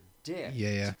to predict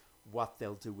what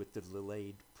they'll do with the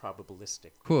delayed probabilistic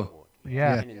reward?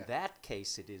 Yeah. And in that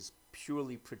case, it is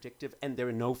purely predictive, and there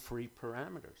are no free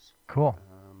parameters. Cool.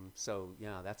 So,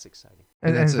 yeah, that's exciting.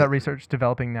 And is that research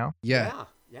developing now? Yeah.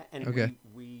 And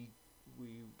we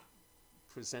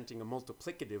presenting a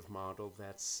multiplicative model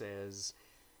that says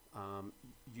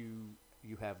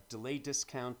you have delay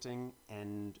discounting,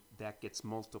 and that gets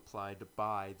multiplied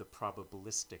by the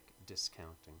probabilistic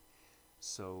discounting.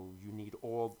 So you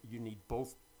need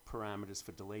both parameters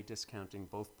for delay discounting,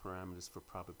 both parameters for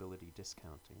probability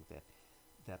discounting,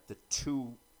 that the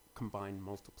two combine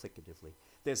multiplicatively.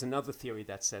 There's another theory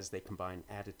that says they combine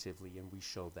additively, and we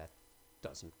show that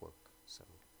doesn't work. So.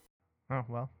 Oh,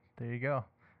 well, there you go.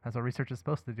 That's what research is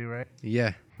supposed to do, right?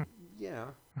 Yeah.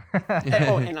 Yeah.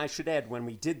 And I should add, when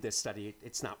we did this study,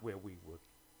 it's not where we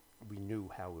knew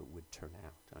how it would turn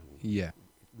out. I mean, Yeah. it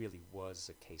really was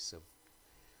a case of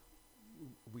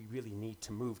we really need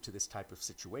to move to this type of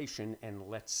situation, and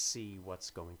let's see what's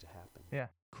going to happen. Yeah.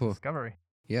 Cool. Discovery.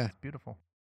 Yeah. It's beautiful.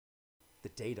 The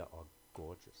data are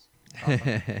gorgeous. Awesome.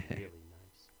 Really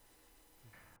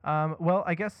nice. Well,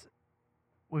 I guess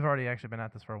we've already actually been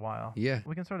at this for a while. Yeah.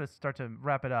 We can sort of start to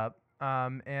wrap it up,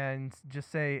 and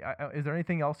just say, is there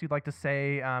anything else you'd like to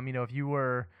say? If you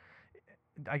were,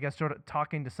 I guess, sort of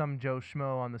talking to some Joe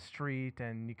Schmo on the street,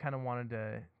 and you kind of wanted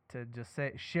to just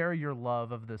share your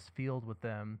love of this field with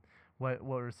them, what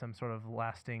are some sort of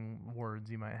lasting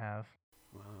words you might have?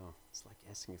 Wow, it's like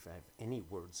asking if I have any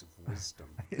words of wisdom.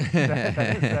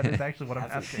 that is actually what I'm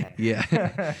asking. Yeah.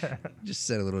 Just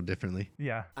said a little differently.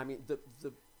 Yeah. I mean, the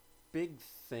big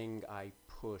thing I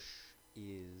push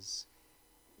is,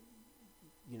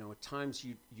 at times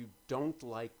you don't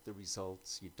like the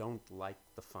results, you don't like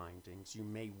the findings, you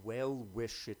may well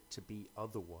wish it to be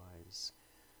otherwise,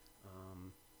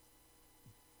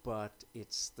 but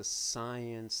it's the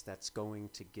science that's going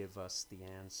to give us the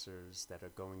answers that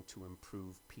are going to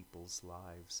improve people's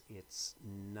lives. It's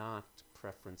not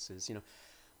preferences,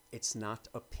 it's not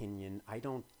opinion. I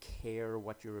don't care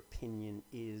what your opinion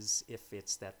is. If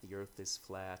it's that the earth is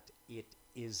flat, it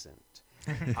isn't.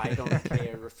 I don't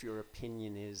care if your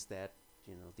opinion is that,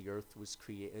 the earth was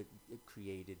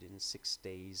created in 6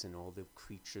 days and all the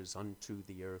creatures unto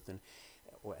the earth, and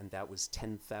that was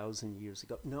 10,000 years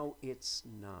ago. No, it's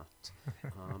not.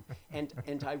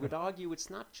 And I would argue it's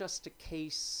not just a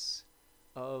case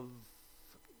of,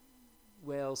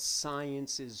 well,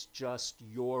 science is just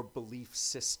your belief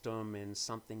system and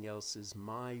something else is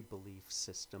my belief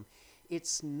system.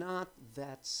 It's not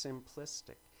that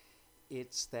simplistic.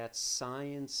 It's that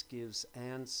science gives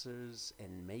answers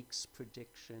and makes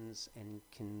predictions and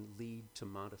can lead to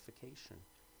modification,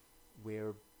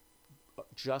 where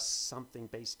just something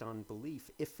based on belief,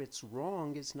 if it's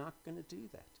wrong, is not going to do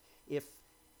that. If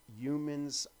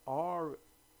humans are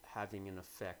having an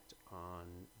effect on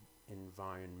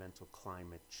environmental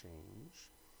climate change,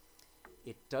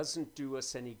 it doesn't do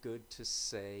us any good to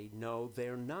say, no,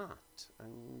 they're not. I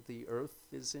mean, the earth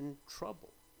is in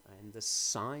trouble, and the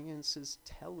science is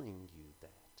telling you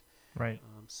that. Right.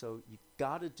 So you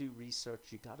got to do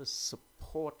research. You got to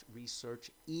support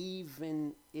research,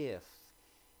 even if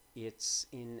it's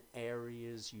in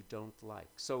areas you don't like.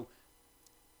 So,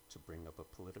 to bring up a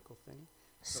political thing,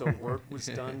 so work was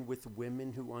done with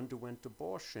women who underwent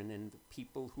abortion, and the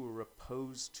people who were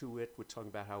opposed to it were talking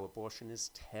about how abortion is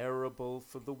terrible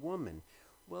for the woman.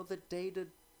 Well, the data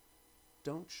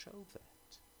don't show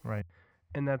that. Right.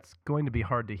 And that's going to be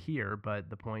hard to hear, but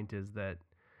the point is that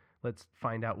let's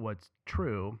find out what's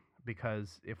true,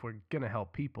 because if we're going to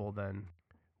help people, then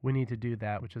we need to do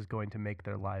that which is going to make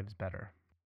their lives better.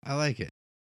 I like it.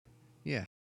 Yeah.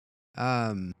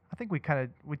 I think we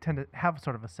tend to have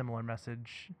sort of a similar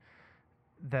message,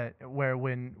 that where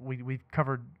when we've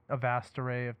covered a vast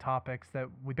array of topics, that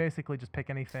we basically just pick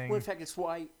anything. Well, in fact, it's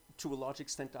why, to a large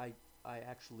extent, I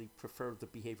actually prefer the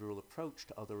behavioral approach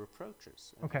to other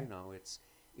approaches. Okay.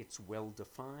 It's well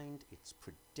defined, it's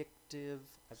predictive,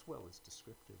 as well as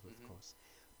descriptive, of course.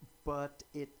 But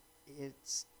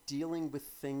it's dealing with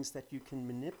things that you can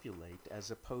manipulate,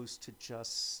 as opposed to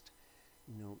just,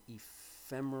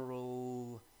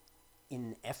 ephemeral,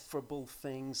 ineffable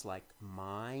things like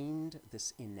mind,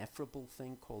 this ineffable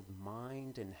thing called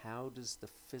mind, and how does the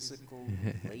physical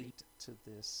relate to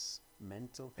this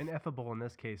mental? Ineffable in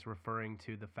this case referring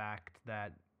to the fact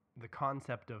that the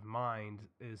concept of mind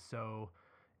is so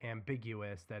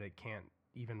ambiguous that it can't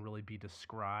even really be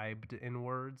described in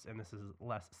words, and this is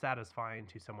less satisfying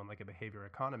to someone like a behavior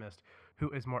economist who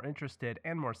is more interested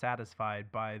and more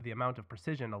satisfied by the amount of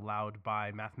precision allowed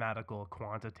by mathematical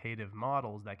quantitative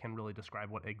models that can really describe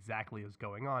what exactly is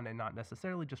going on, and not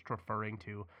necessarily just referring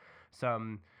to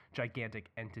some gigantic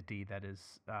entity that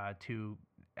is too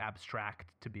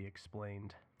abstract to be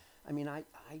explained. I mean, I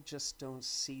just don't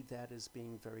see that as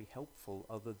being very helpful,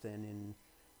 other than in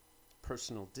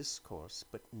personal discourse,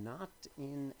 but not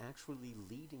in actually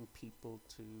leading people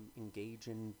to engage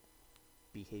in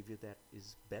behavior that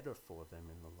is better for them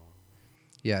in the long run.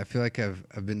 Yeah, I feel like I've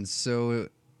been so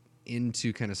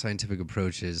into kind of scientific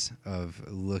approaches of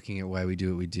looking at why we do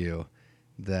what we do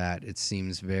that it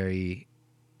seems very,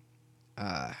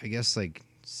 I guess, like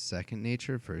second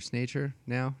nature, first nature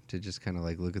now, to just kind of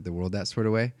like look at the world that sort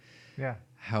of way. Yeah.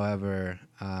 However,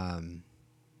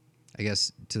 I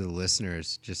guess to the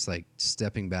listeners, just like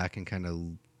stepping back and kind of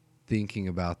thinking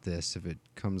about this, if it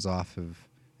comes off of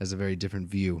as a very different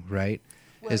view, right?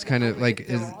 is kind of like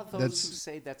there is are those who that's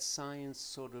say that science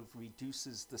sort of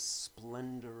reduces the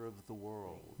splendor of the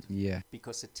world yeah.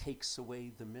 because it takes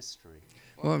away the mystery.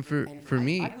 Well, and And for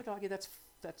me, I would argue that's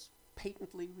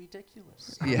patently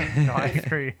ridiculous. yeah. No, I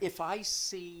agree. If I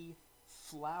see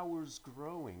flowers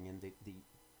growing and the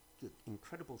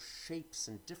incredible shapes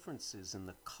and differences in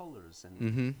the colors and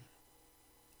Mm-hmm.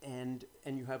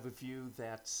 and you have a view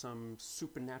that some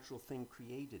supernatural thing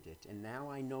created it, and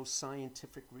now I know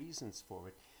scientific reasons for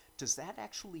it, does that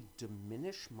actually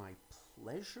diminish my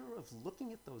pleasure of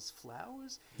looking at those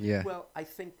flowers? Yeah. Well, I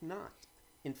think not.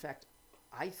 In fact,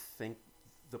 I think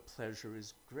the pleasure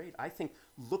is great. I think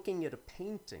looking at a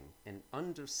painting and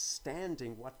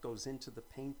understanding what goes into the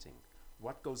painting,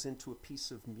 what goes into a piece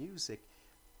of music,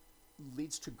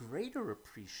 leads to greater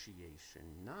appreciation.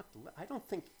 I don't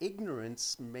think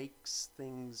ignorance makes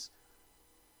things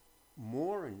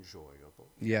more enjoyable.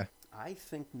 Yeah. I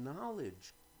think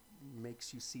knowledge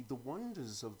makes you see the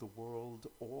wonders of the world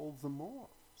all the more.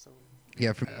 So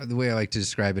Yeah, the way I like to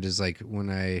describe it is like when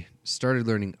I started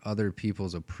learning other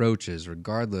people's approaches,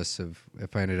 regardless of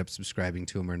if I ended up subscribing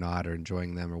to them or not, or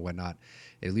enjoying them or whatnot,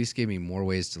 it at least gave me more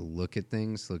ways to look at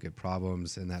things, look at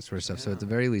problems and that sort of stuff. So at the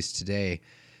very least today,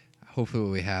 hopefully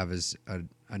what we have is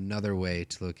another way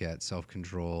to look at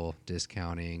self-control,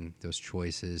 discounting, those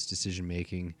choices,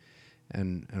 decision-making,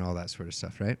 and all that sort of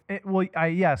stuff, right?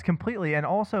 Yes, completely. And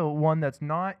also one that's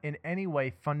not in any way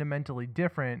fundamentally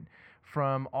different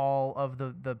from all of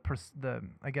the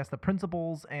I guess the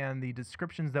principles and the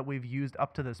descriptions that we've used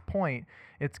up to this point.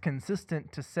 It's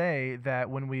consistent to say that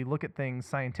when we look at things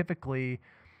scientifically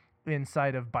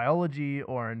inside of biology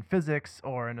or in physics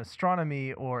or in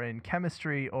astronomy or in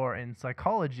chemistry or in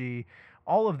psychology,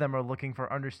 all of them are looking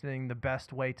for understanding the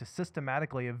best way to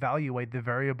systematically evaluate the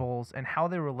variables and how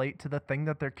they relate to the thing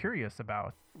that they're curious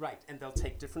about. right, and they'll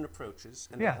take different approaches,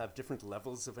 and Yeah. they'll have different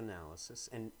levels of analysis,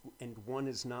 and one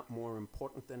is not more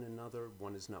important than another,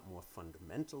 one is not more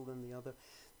fundamental than the other.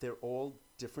 They're all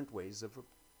different ways of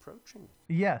approaching it.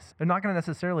 Yes, they're not going to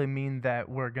necessarily mean that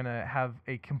we're going to have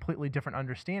a completely different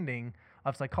understanding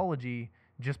of psychology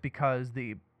just because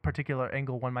the particular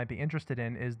angle one might be interested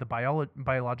in is the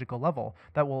biological level.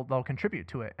 They'll contribute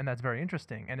to it, and that's very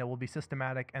interesting, and it will be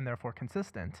systematic and therefore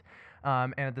consistent.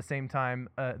 And at the same time,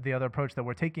 the other approach that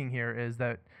we're taking here is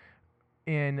that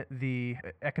in the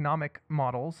economic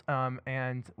models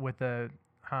and with the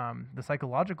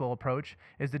psychological approach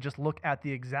is to just look at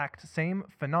the exact same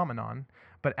phenomenon,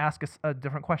 but ask a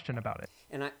different question about it.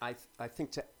 And I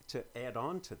think to add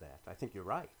on to that, I think you're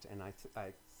right. And I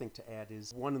think to add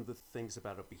is one of the things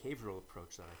about a behavioral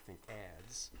approach that I think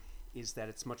adds is that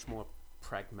it's much more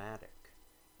pragmatic.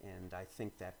 And I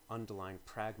think that underlying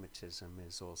pragmatism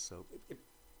is also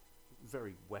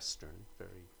very Western,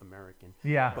 very American.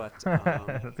 Yeah, But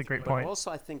that's a great but point. also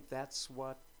I think that's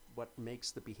what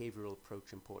makes the behavioral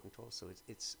approach important also.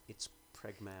 It's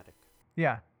pragmatic.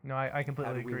 Yeah, no, I How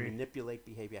completely do we agree. manipulate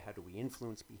behavior? How do we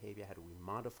influence behavior? How do we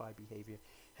modify behavior?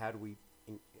 How do we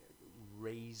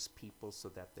raise people so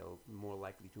that they're more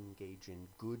likely to engage in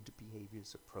good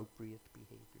behaviors, appropriate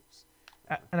behaviors,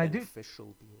 And I do,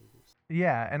 beneficial behaviors?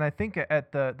 yeah, and I think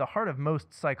at the heart of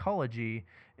most psychology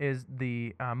is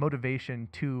the motivation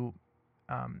to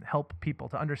help people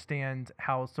to understand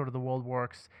how sort of the world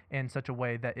works in such a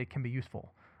way that it can be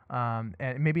useful. And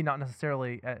maybe not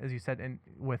necessarily, as you said,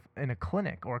 in a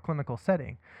clinic or a clinical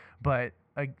setting, but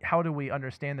how do we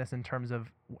understand this in terms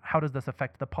of how does this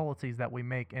affect the policies that we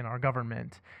make in our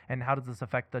government, and how does this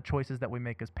affect the choices that we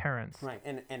make as parents? Right,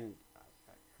 and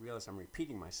I realize I'm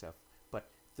repeating myself, but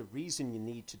the reason you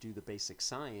need to do the basic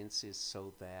science is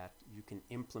so that you can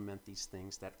implement these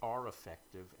things that are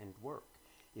effective and work.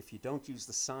 If you don't use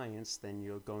the science, then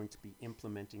you're going to be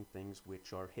implementing things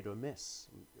which are hit or miss,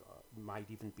 might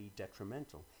even be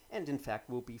detrimental, and in fact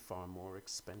will be far more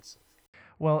expensive.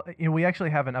 Well, we actually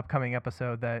have an upcoming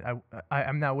episode that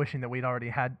I'm now wishing that we'd already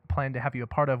had planned to have you a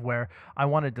part of, where I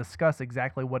want to discuss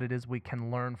exactly what it is we can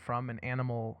learn from an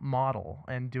animal model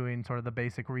and doing sort of the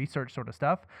basic research sort of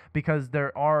stuff, because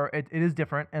it is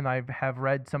different, and I have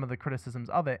read some of the criticisms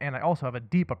of it, and I also have a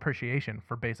deep appreciation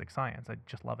for basic science. I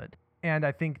just love it. And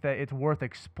I think that it's worth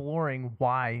exploring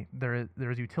why there's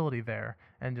utility there,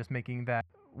 and just making that,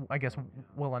 I guess,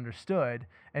 well understood,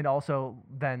 and also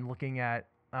then looking at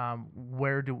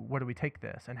where do we take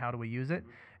this and how do we use it,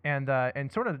 and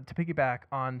sort of to piggyback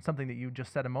on something that you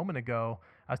just said a moment ago.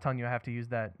 I was telling you I have to use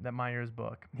that Myers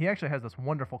book. He actually has this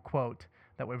wonderful quote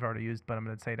that we've already used, but I'm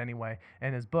going to say it anyway,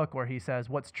 in his book, where he says,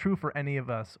 "What's true for any of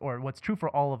us, or what's true for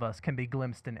all of us, can be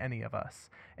glimpsed in any of us."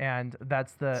 And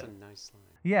that's That's a nice line.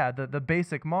 Yeah, the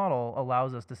basic model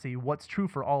allows us to see what's true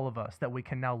for all of us that we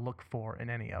can now look for in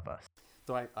any of us.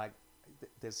 Though I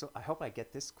hope I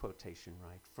get this quotation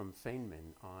right from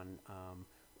Feynman on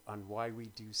why we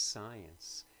do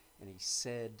science, and he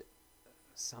said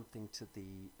something to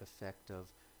the effect of,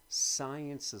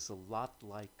 "Science is a lot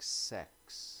like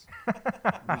sex.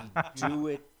 We do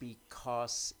it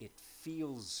because it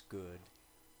feels good,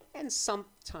 and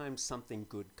sometimes something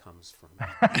good comes from it."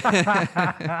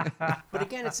 But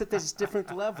again, it's at this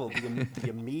different level, the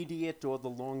immediate or the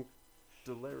long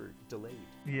delayed.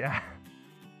 Yeah.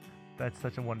 That's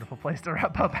such a wonderful place to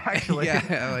wrap up, actually.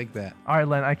 Yeah, I like that. All right,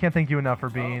 Len, I can't thank you enough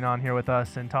for being on here with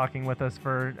us and talking with us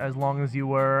for as long as you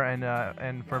were,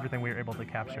 and for everything we were able to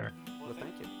capture. Well,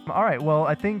 thank you. All right, well,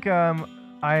 I think we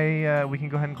can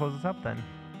go ahead and close this up then.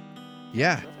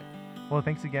 Yeah. Terrific. Well,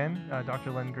 thanks again, Dr.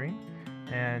 Len Green.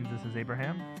 And this is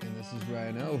Abraham. And this is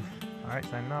RYANO. All right,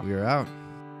 signing off. We are out.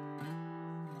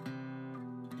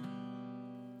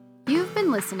 You've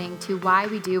been listening to Why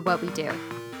We Do What We Do.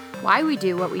 Why We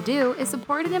Do What We Do is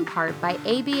supported in part by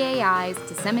ABAI's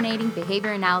Disseminating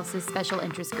Behavior Analysis Special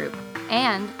Interest Group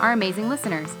and our amazing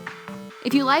listeners.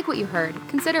 If you like what you heard,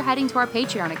 consider heading to our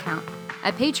Patreon account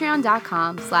at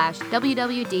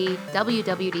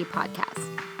patreon.com/WWDWWD podcast.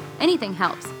 Anything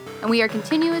helps, and we are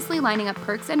continuously lining up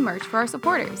perks and merch for our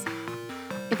supporters.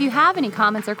 If you have any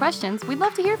comments or questions, we'd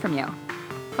love to hear from you.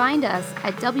 Find us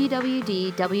at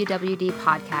WWDWWD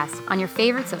podcast on your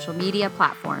favorite social media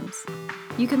platforms.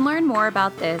 You can learn more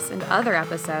about this and other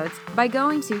episodes by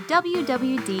going to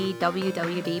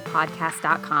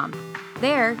www.wwdpodcast.com.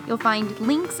 There, you'll find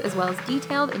links as well as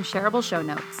detailed and shareable show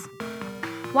notes.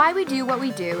 Why We Do What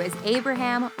We Do is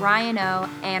Abraham, RYANO,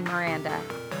 and Miranda.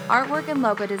 Artwork and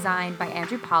logo design by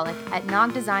Andrew Pollock at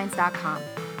nogdesigns.com.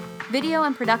 Video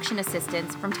and production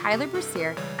assistance from Tyler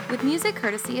Brussier with music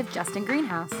courtesy of Justin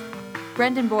Greenhouse.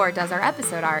 Brendan Bohr does our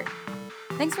episode art.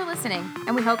 Thanks for listening,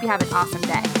 and we hope you have an awesome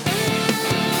day.